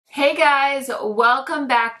Guys, welcome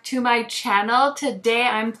back to my channel. Today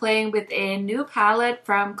I'm playing with a new palette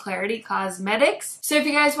from Klarity Kosmetics. So if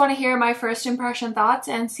you guys want to hear my first impression thoughts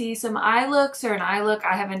and see some eye looks or an eye look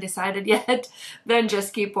I haven't decided yet, then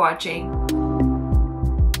just keep watching.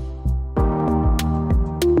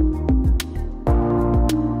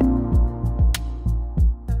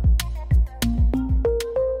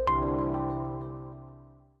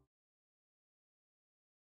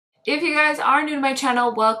 If you guys are new to my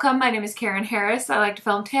channel, welcome. My name is KARENHARRIS. I like to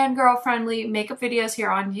film tan girl friendly makeup videos here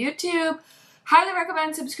on YouTube. Highly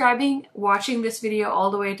recommend subscribing, watching this video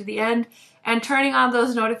all the way to the end, and turning on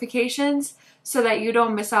those notifications so that you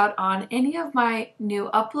don't miss out on any of my new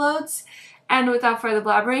uploads. And without further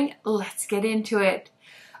blabbering, let's get into it.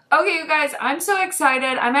 Okay, you guys, I'm so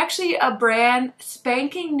excited. I'm actually a brand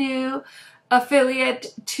spanking new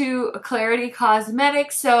affiliate to Klarity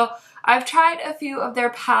Kosmetics, so I've tried a few of their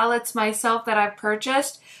palettes myself that I've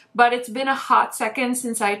purchased, but it's been a hot second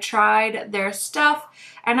since I tried their stuff,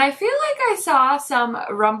 and I feel like I saw some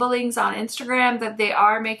rumblings on Instagram that they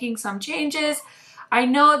are making some changes. I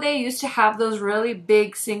know they used to have those really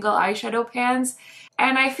big single eyeshadow pans,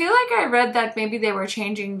 and I feel like I read that maybe they were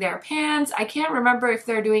changing their pans. I can't remember if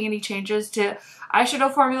they're doing any changes to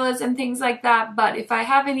eyeshadow formulas and things like that, but if I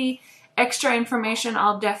have any extra information,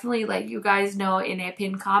 I'll definitely let you guys know in a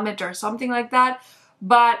pinned comment or something like that.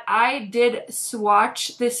 But I did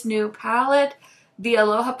swatch this new palette, the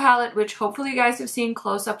Aloha palette, which hopefully you guys have seen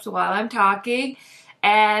close-ups while I'm talking,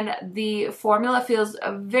 and the formula feels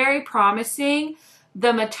very promising.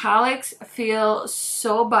 The metallics feel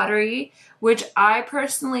so buttery, which I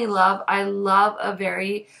personally love. I love a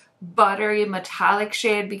very buttery metallic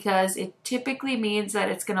shade because it typically means that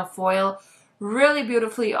it's gonna foil really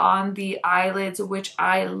beautifully on the eyelids, which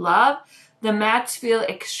I love. The mattes feel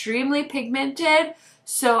extremely pigmented,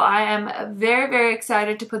 so I am very, very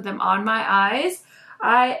excited to put them on my eyes.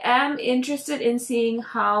 I am interested in seeing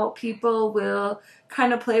how people will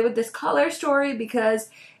kind of play with this color story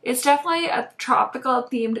because it's definitely a tropical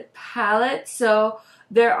themed palette, so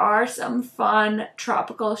there are some fun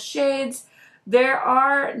tropical shades. There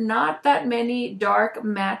are not that many dark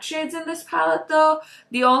matte shades in this palette though.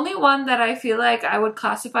 The only one that I feel like I would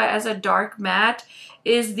classify as a dark matte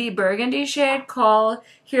is the burgundy shade called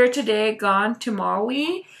Here Today, Gone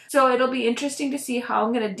Tomorrow-y. So it'll be interesting to see how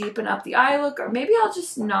I'm going to deepen up the eye look, or maybe I'll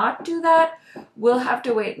just not do that. We'll have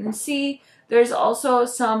to wait and see. There's also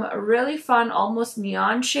some really fun, almost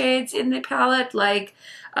neon shades in the palette, like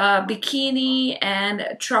Bikini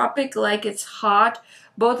and Tropic Like It's Hot.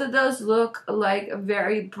 Both of those look like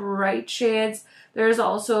very bright shades. There's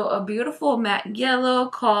also a beautiful matte yellow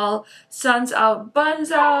called Suns Out,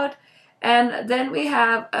 Buns Out. And then we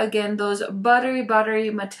have, again, those buttery,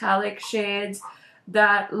 buttery metallic shades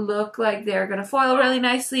that look like they're going to foil really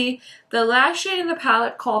nicely. The last shade in the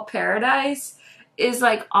palette, called Paradise, is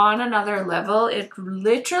like on another level. It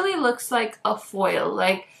literally looks like a foil,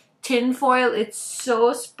 like tin foil. It's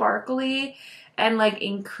so sparkly and like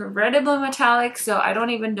incredibly metallic, so I don't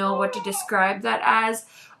even know what to describe that as.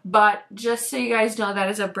 But just so you guys know, that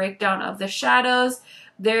is a breakdown of the shadows.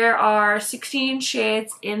 There are 16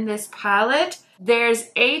 shades in this palette. There's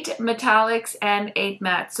 8 metallics and 8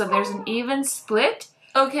 mattes, so there's an even split.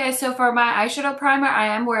 Okay, so for my eyeshadow primer, I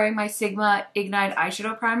am wearing my Sigma Ignite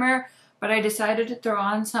eyeshadow primer, but I decided to throw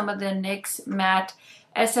on some of the NYX Matte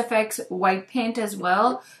SFX white paint as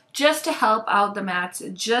well, just to help out the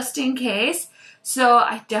mattes, just in case. So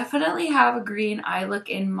I definitely have a green eye look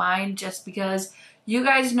in mind, just because you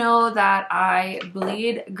guys know that I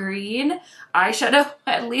bleed green eyeshadow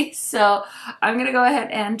at least. So I'm going to go ahead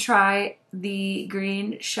and try the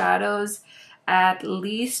green shadows at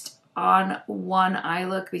least on one eye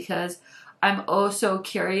look because I'm oh so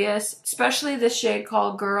curious. Especially this shade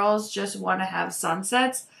called Girls Just Want to Have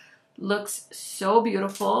Sunsets. Looks so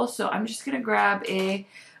beautiful. So I'm just going to grab a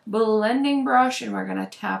blending brush and we're going to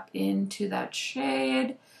tap into that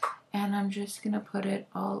shade, and I'm just going to put it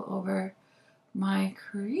all over my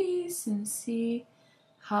crease and see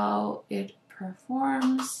how it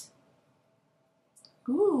performs.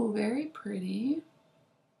 Ooh, very pretty.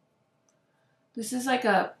 This is like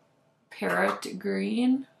a parrot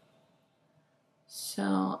green,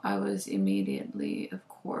 so I was immediately, of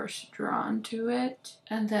course, drawn to it.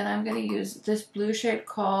 And then I'm going to use this blue shade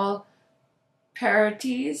called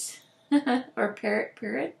Parroties or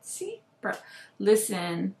Parrotsy.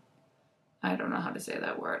 Listen, I don't know how to say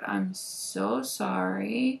that word. I'm so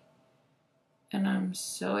sorry, and I'm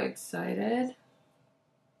so excited.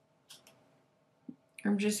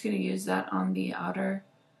 I'm just gonna use that on the outer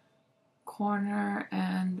corner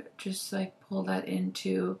and just like pull that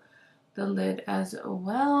into the lid as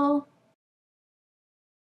well.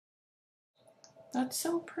 That's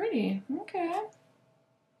so pretty. Okay.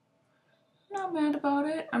 Not mad about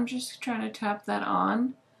it. I'm just trying to tap that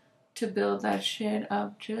on to build that shade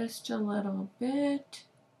up just a little bit.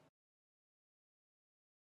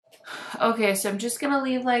 Okay, so I'm just going to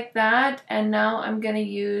leave like that, and now I'm going to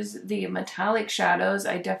use the metallic shadows.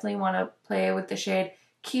 I definitely want to play with the shade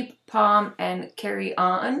Keep Palm and Carry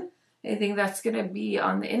On. I think that's going to be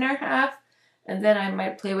on the inner half, and then I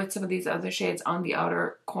might play with some of these other shades on the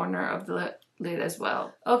outer corner of the lid as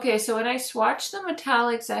well. Okay, so when I swatched the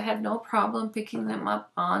metallics, I had no problem picking them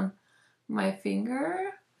up on my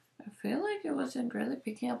finger. I feel like it wasn't really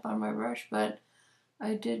picking up on my brush, but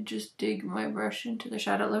I did just dig my brush into the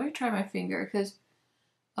shadow. Let me try my finger, because,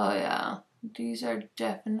 oh yeah, these are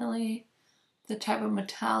definitely the type of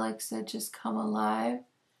metallics that just come alive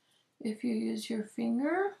if you use your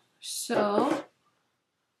finger. So,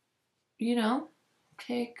 you know,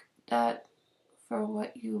 take that for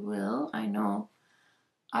what you will. I know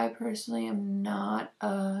I personally am not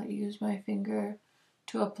use my finger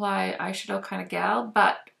to apply eyeshadow kind of gal,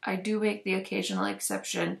 but I do make the occasional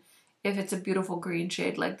exception if it's a beautiful green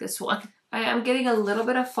shade like this one. I am getting a little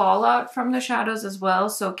bit of fallout from the shadows as well,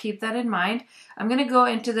 so keep that in mind. I'm going to go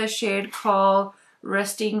into the shade called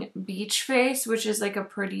Resting Beach Face, which is like a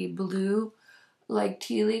pretty blue, like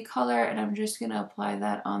tealy color, and I'm just going to apply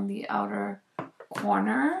that on the outer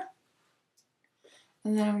corner.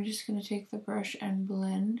 And then I'm just going to take the brush and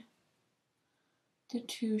blend the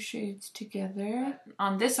two shades together.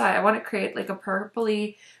 On this side, I want to create like a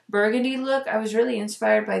purpley burgundy look. I was really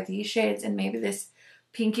inspired by these shades and maybe this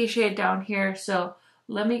pinky shade down here. So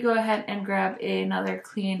let me go ahead and grab another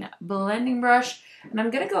clean blending brush. And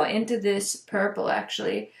I'm going to go into this purple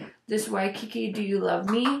actually. This Waikiki Do You Love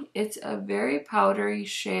Me? It's a very powdery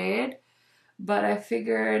shade, but I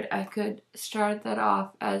figured I could start that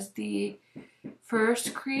off as the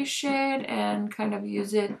first crease shade and kind of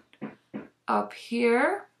use it up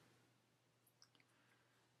here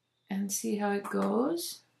and see how it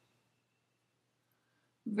goes.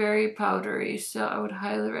 Very powdery, so I would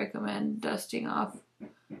highly recommend dusting off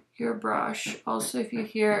your brush. Also, if you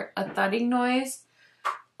hear a thudding noise,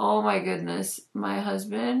 oh my goodness, my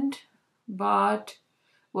husband bought,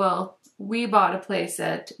 well, we bought a play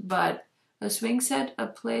set, but a swing set, a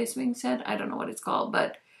play swing set, I don't know what it's called,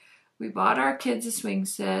 but we bought our kids a swing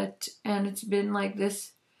set, and it's been like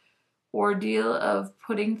this ordeal of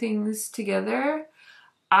putting things together.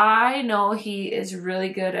 I know he is really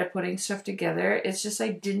good at putting stuff together. It's just I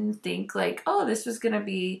didn't think like, oh, this was gonna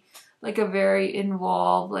be like a very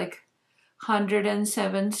involved, like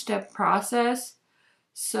 107-step process.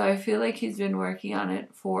 So I feel like he's been working on it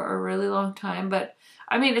for a really long time. But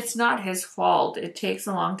I mean, it's not his fault. It takes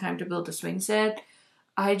a long time to build a swing set.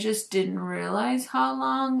 I just didn't realize how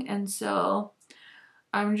long, and so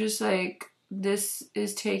I'm just like, this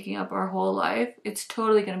is taking up our whole life. It's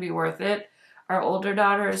totally going to be worth it. Our older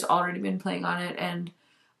daughter has already been playing on it, and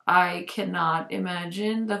I cannot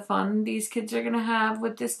imagine the fun these kids are going to have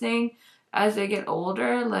with this thing as they get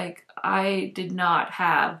older. Like, I did not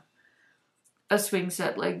have a swing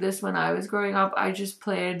set like this when I was growing up. I just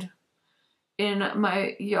played in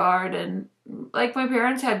my yard, and like my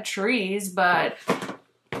parents had trees, but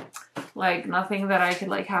like nothing that I could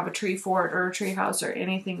like have a tree fort or a tree house or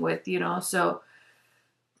anything with, you know. So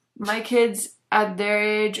my kids at their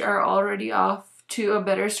age are already off to a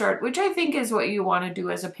better start, which I think is what you want to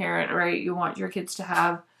do as a parent, right? You want your kids to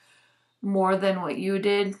have more than what you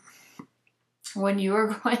did when you were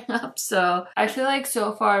growing up. So I feel like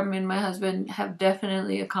so far me and my husband have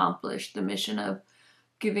definitely accomplished the mission of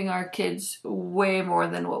giving our kids way more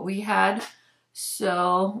than what we had.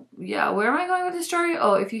 So yeah, where am I going with the story?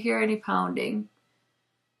 Oh, if you hear any pounding,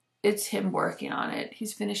 it's him working on it.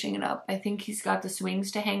 He's finishing it up. I think he's got the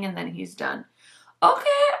swings to hang and then he's done. Okay,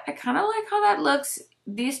 I kind of like how that looks.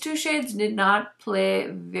 These two shades did not play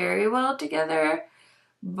very well together,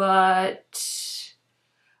 but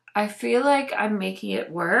I feel like I'm making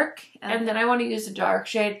it work. And then I want to use the dark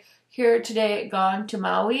shade here today, Gone to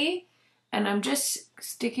Maui. And I'm just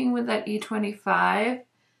sticking with that E25.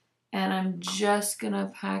 And I'm just going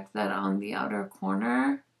to pack that on the outer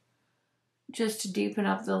corner just to deepen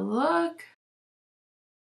up the look.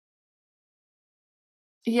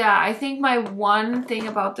 Yeah, I think my one thing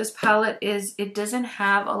about this palette is it doesn't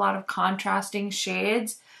have a lot of contrasting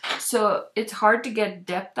shades. So it's hard to get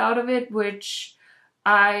depth out of it, which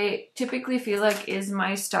I typically feel like is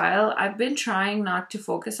my style. I've been trying not to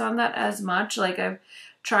focus on that as much. Like I've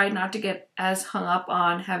tried not to get as hung up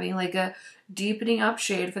on having like a deepening up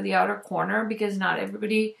shade for the outer corner, because not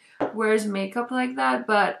everybody wears makeup like that,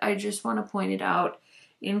 but I just want to point it out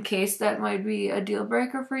in case that might be a deal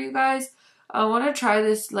breaker for you guys. I want to try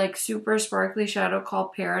this like super sparkly shadow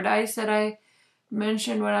called Paradise that I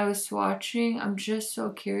mentioned when I was swatching. I'm just so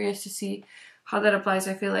curious to see how that applies.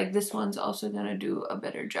 I feel like this one's also going to do a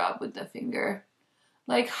better job with the finger.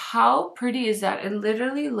 Like, how pretty is that? It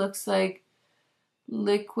literally looks like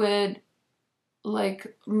liquid,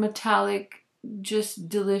 like metallic, just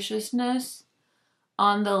deliciousness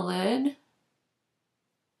on the lid.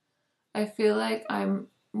 I feel like I'm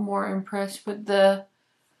more impressed with the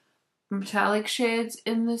metallic shades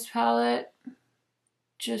in this palette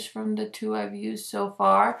just from the two I've used so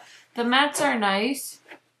far. The mattes are nice,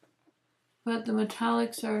 but the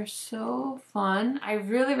metallics are so fun. I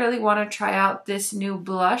really want to try out this new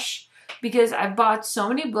blush because I've bought so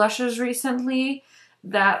many blushes recently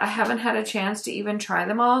that I haven't had a chance to even try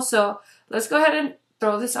them all. So let's go ahead and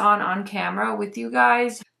throw this on camera with you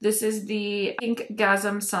guys. This is the Pink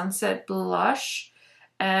Gasm Sunset Blush,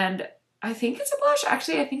 and I think it's a blush.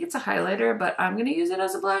 Actually, I think it's a highlighter, but I'm going to use it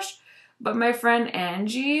as a blush. But my friend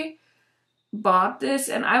Angie bought this,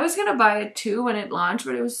 and I was going to buy it too when it launched,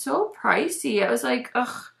 but it was so pricey. I was like,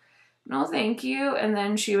 ugh, no thank you. And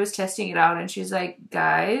then she was testing it out, and she's like,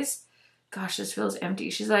 guys, gosh, this feels empty.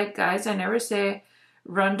 She's like, guys, I never say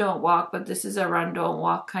run, don't walk, but this is a run, don't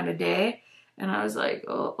walk kind of day. And I was like,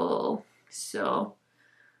 oh. So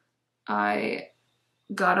I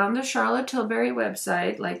got on the Charlotte Tilbury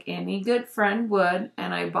website like any good friend would,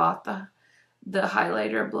 and I bought the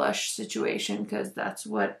highlighter blush situation because that's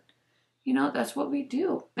what, you know, that's what we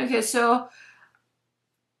do. Okay, so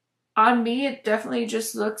on me it definitely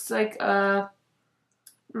just looks like a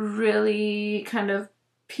really kind of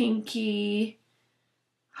pinky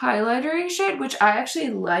highlightery shade, which I actually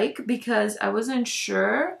like because I wasn't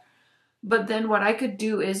sure. But then what I could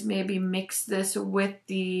do is maybe mix this with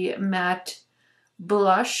the matte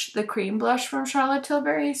blush, the cream blush from Charlotte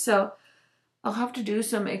Tilbury. So I'll have to do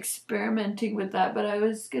some experimenting with that. But I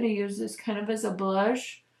was going to use this kind of as a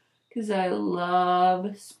blush because I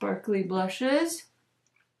love sparkly blushes.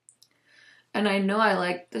 And I know I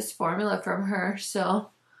like this formula from her.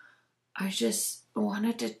 So I just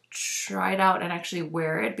wanted to try it out and actually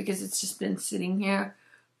wear it because it's just been sitting here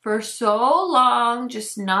for so long,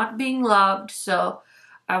 just not being loved. So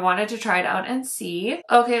I wanted to try it out and see.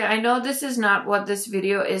 Okay, I know this is not what this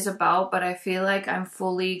video is about, but I feel like I'm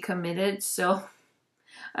fully committed. So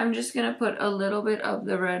I'm just gonna put a little bit of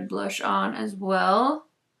the red blush on as well.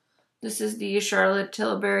 This is the Charlotte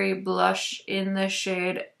Tilbury blush in the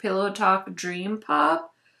shade Pillow Talk Dream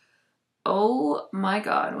Pop. Oh my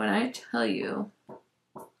God, when I tell you,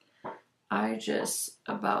 I just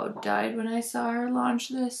about died when I saw her launch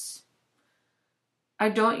this. I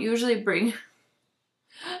don't usually bring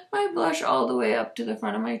my blush all the way up to the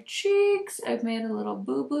front of my cheeks. I've made a little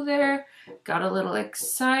boo-boo there. Got a little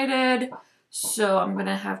excited. So I'm going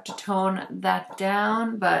to have to tone that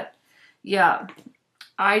down. But yeah,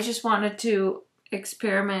 I just wanted to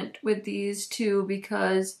experiment with these two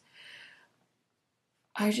because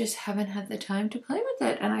I just haven't had the time to play with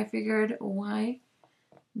it. And I figured, why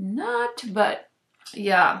not? But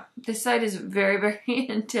yeah, this side is very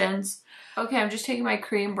intense. Okay, I'm just taking my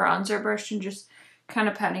cream bronzer brush and just kind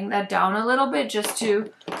of patting that down a little bit just to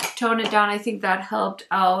tone it down. I think that helped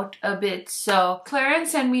out a bit. So Clarins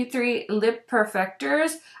sent me 3 lip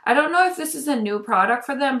perfectors. I don't know if this is a new product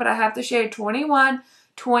for them, but I have the shade 21,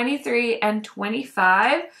 23, and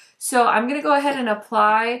 25. So I'm gonna go ahead and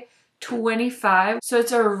apply 25. So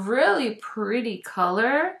it's a really pretty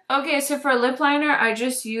color. Okay, so for lip liner, I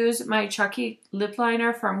just used my Chucky lip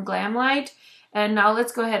liner from Glamlite. And now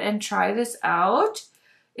let's go ahead and try this out.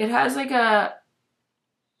 It has like a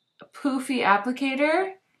poofy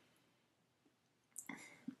applicator.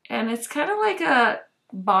 And it's kind of like a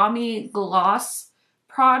balmy gloss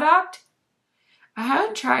product. I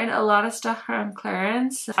haven't tried a lot of stuff from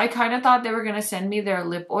Clarins. I kind of thought they were going to send me their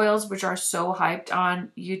lip oils, which are so hyped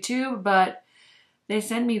on YouTube, but they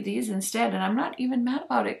sent me these instead, and I'm not even mad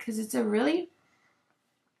about it because it's a really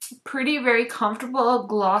pretty, very comfortable,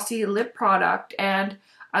 glossy lip product, and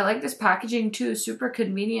I like this packaging too. Super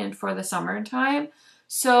convenient for the summertime.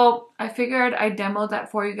 So I figured I'd demo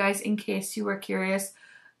that for you guys in case you were curious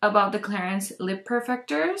about the Clarins lip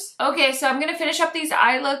perfectors. Okay, so I'm gonna finish up these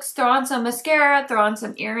eye looks, throw on some mascara, throw on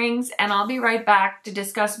some earrings, and I'll be right back to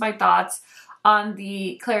discuss my thoughts on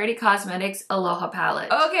the Klarity Kosmetics Aloha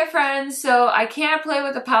palette. Okay friends, so I can't play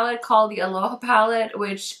with a palette called the Aloha palette,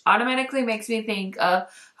 which automatically makes me think of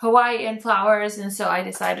Hawaiian flowers, and so I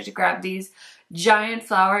decided to grab these giant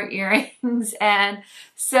flower earrings and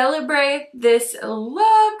celebrate this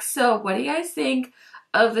look. So what do you guys think?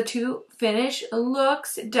 of the two finished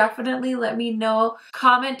looks. Definitely let me know.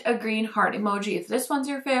 Comment a green heart emoji if this one's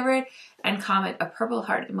your favorite, and comment a purple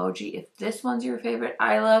heart emoji if this one's your favorite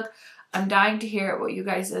eye look. I'm dying to hear what you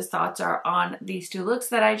guys' thoughts are on these two looks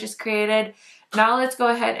that I just created. Now let's go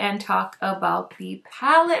ahead and talk about the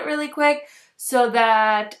palette really quick so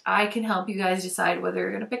that I can help you guys decide whether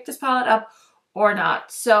you're going to pick this palette up or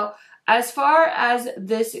not. So as far as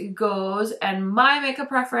this goes and my makeup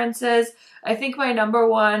preferences, I think my number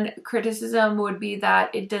one criticism would be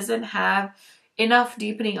that it doesn't have enough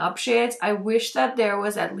deepening up shades. I wish that there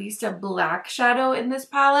was at least a black shadow in this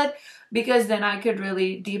palette, because then I could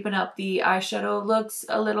really deepen up the eyeshadow looks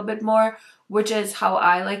a little bit more, which is how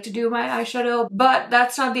I like to do my eyeshadow. But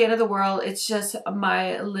that's not the end of the world. It's just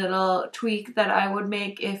my little tweak that I would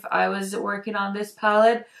make if I was working on this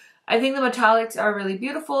palette. I think the metallics are really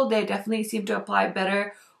beautiful. They definitely seem to apply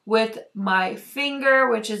better with my finger,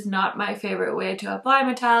 which is not my favorite way to apply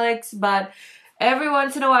metallics, but every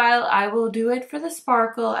once in a while I will do it for the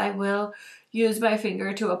sparkle. I will use my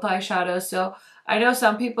finger to apply shadows. So I know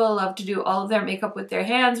some people love to do all of their makeup with their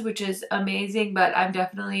hands, which is amazing, but I'm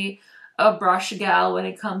definitely a brush gal when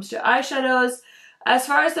it comes to eyeshadows. As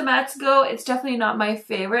far as the mattes go, it's definitely not my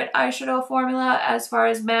favorite eyeshadow formula as far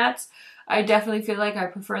as mattes. I definitely feel like I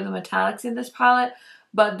prefer the metallics in this palette,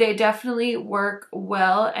 but they definitely work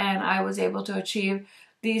well, and I was able to achieve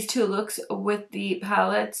these two looks with the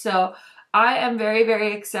palette. So I am very,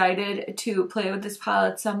 very excited to play with this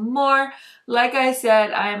palette some more. Like I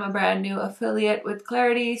said, I am a brand new affiliate with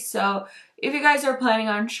Klarity, so if you guys are planning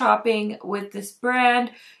on shopping with this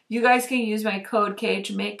brand, you guys can use my code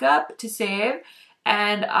KHMAKEUP to save,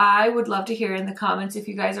 and I would love to hear in the comments if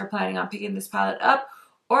you guys are planning on picking this palette up,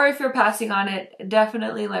 or if you're passing on it.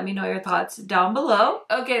 Definitely let me know your thoughts down below.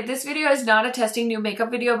 Okay, this video is not a testing new makeup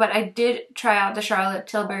video, but I did try out the Charlotte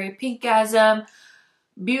Tilbury Pinkgasm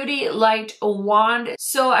Beauty Light Wand.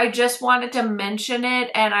 So I just wanted to mention it,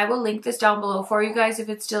 and I will link this down below for you guys if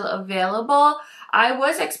it's still available. I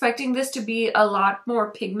was expecting this to be a lot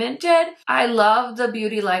more pigmented. I love the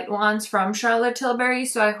Beauty Light Wands from Charlotte Tilbury,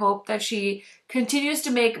 so I hope that she continues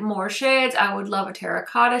to make more shades. I would love a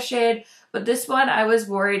terracotta shade, but this one I was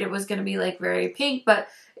worried it was going to be like very pink, but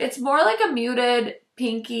it's more like a muted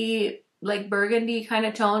pinky, like burgundy kind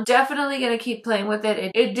of tone. Definitely gonna keep playing with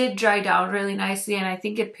it. It did dry down really nicely, and I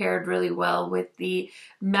think it paired really well with the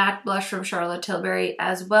matte blush from Charlotte Tilbury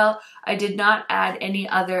as well. I did not add any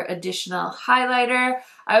other additional highlighter.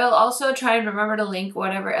 I will also try and remember to link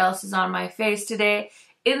whatever else is on my face today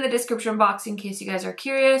in the description box in case you guys are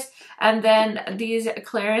curious. And then these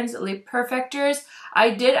Clarins Lip Perfectors.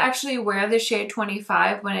 I did actually wear the shade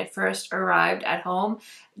 25 when it first arrived at home,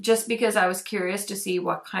 just because I was curious to see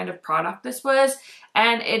what kind of product this was.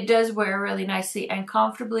 And it does wear really nicely and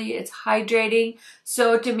comfortably. It's hydrating.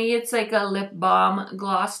 So to me, it's like a lip balm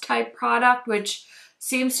gloss type product, which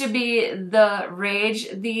seems to be the rage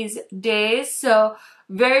these days. So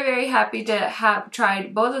very, very happy to have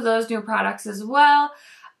tried both of those new products as well.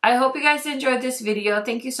 I hope you guys enjoyed this video.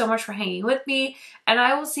 Thank you so much for hanging with me, and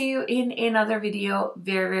I will see you in another video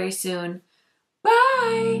very, very soon.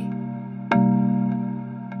 Bye!